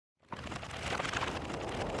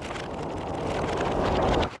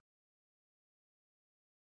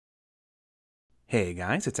Hey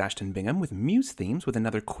guys, it's Ashton Bingham with Muse Themes with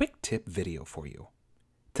another quick tip video for you.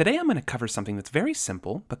 Today I'm going to cover something that's very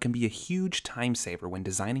simple but can be a huge time saver when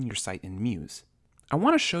designing your site in Muse. I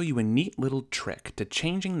want to show you a neat little trick to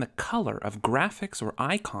changing the color of graphics or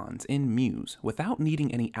icons in Muse without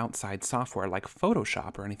needing any outside software like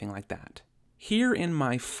Photoshop or anything like that. Here in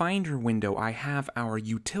my Finder window I have our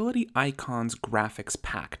Utility Icons Graphics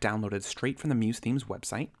pack downloaded straight from the Muse Themes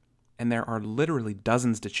website. And there are literally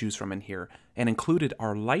dozens to choose from in here, and included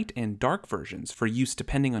are light and dark versions for use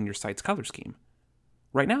depending on your site's color scheme.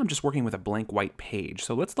 Right now I'm just working with a blank white page,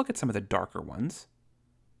 so let's look at some of the darker ones.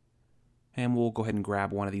 And we'll go ahead and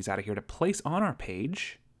grab one of these out of here to place on our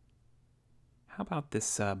page. How about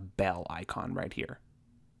this bell icon right here?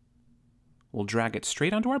 We'll drag it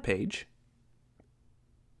straight onto our page,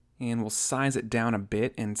 and we'll size it down a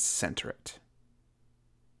bit and center it.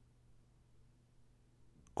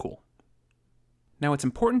 Cool. Now it's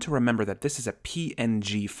important to remember that this is a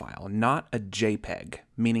PNG file, not a JPEG,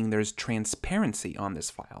 meaning there's transparency on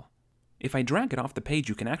this file. If I drag it off the page,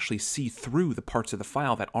 you can actually see through the parts of the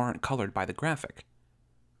file that aren't colored by the graphic.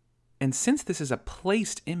 And since this is a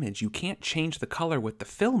placed image, you can't change the color with the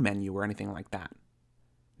fill menu or anything like that.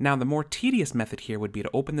 Now the more tedious method here would be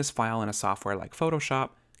to open this file in a software like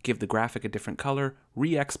Photoshop, give the graphic a different color,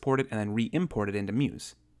 re-export it, and then re-import it into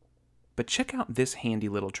Muse. But check out this handy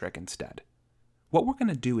little trick instead. What we're going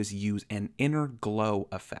to do is use an inner glow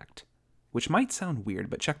effect, which might sound weird,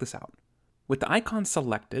 but check this out. With the icon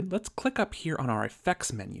selected, let's click up here on our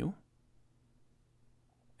effects menu,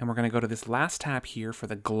 and we're going to go to this last tab here for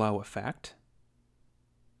the glow effect.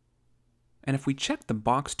 And if we check the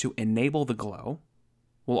box to enable the glow,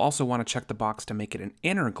 we'll also want to check the box to make it an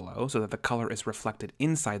inner glow so that the color is reflected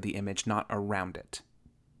inside the image, not around it.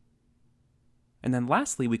 And then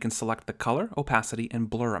lastly, we can select the color, opacity, and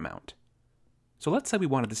blur amount. So let's say we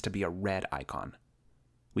wanted this to be a red icon.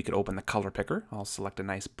 We could open the color picker. I'll select a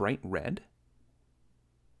nice bright red.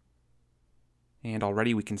 And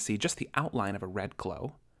already we can see just the outline of a red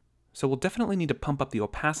glow. So we'll definitely need to pump up the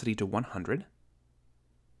opacity to 100.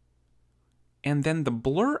 And then the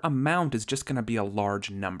blur amount is just going to be a large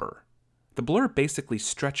number. The blur basically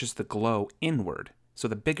stretches the glow inward. So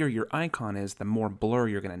the bigger your icon is, the more blur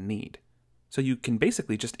you're going to need. So you can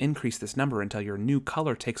basically just increase this number until your new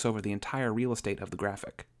color takes over the entire real estate of the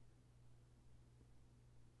graphic.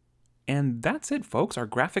 And that's it, folks. Our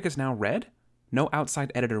graphic is now red. No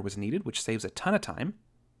outside editor was needed, which saves a ton of time.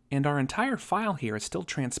 And our entire file here is still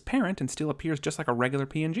transparent and still appears just like a regular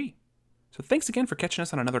PNG. So thanks again for catching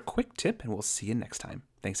us on another quick tip, and we'll see you next time.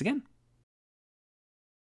 Thanks again.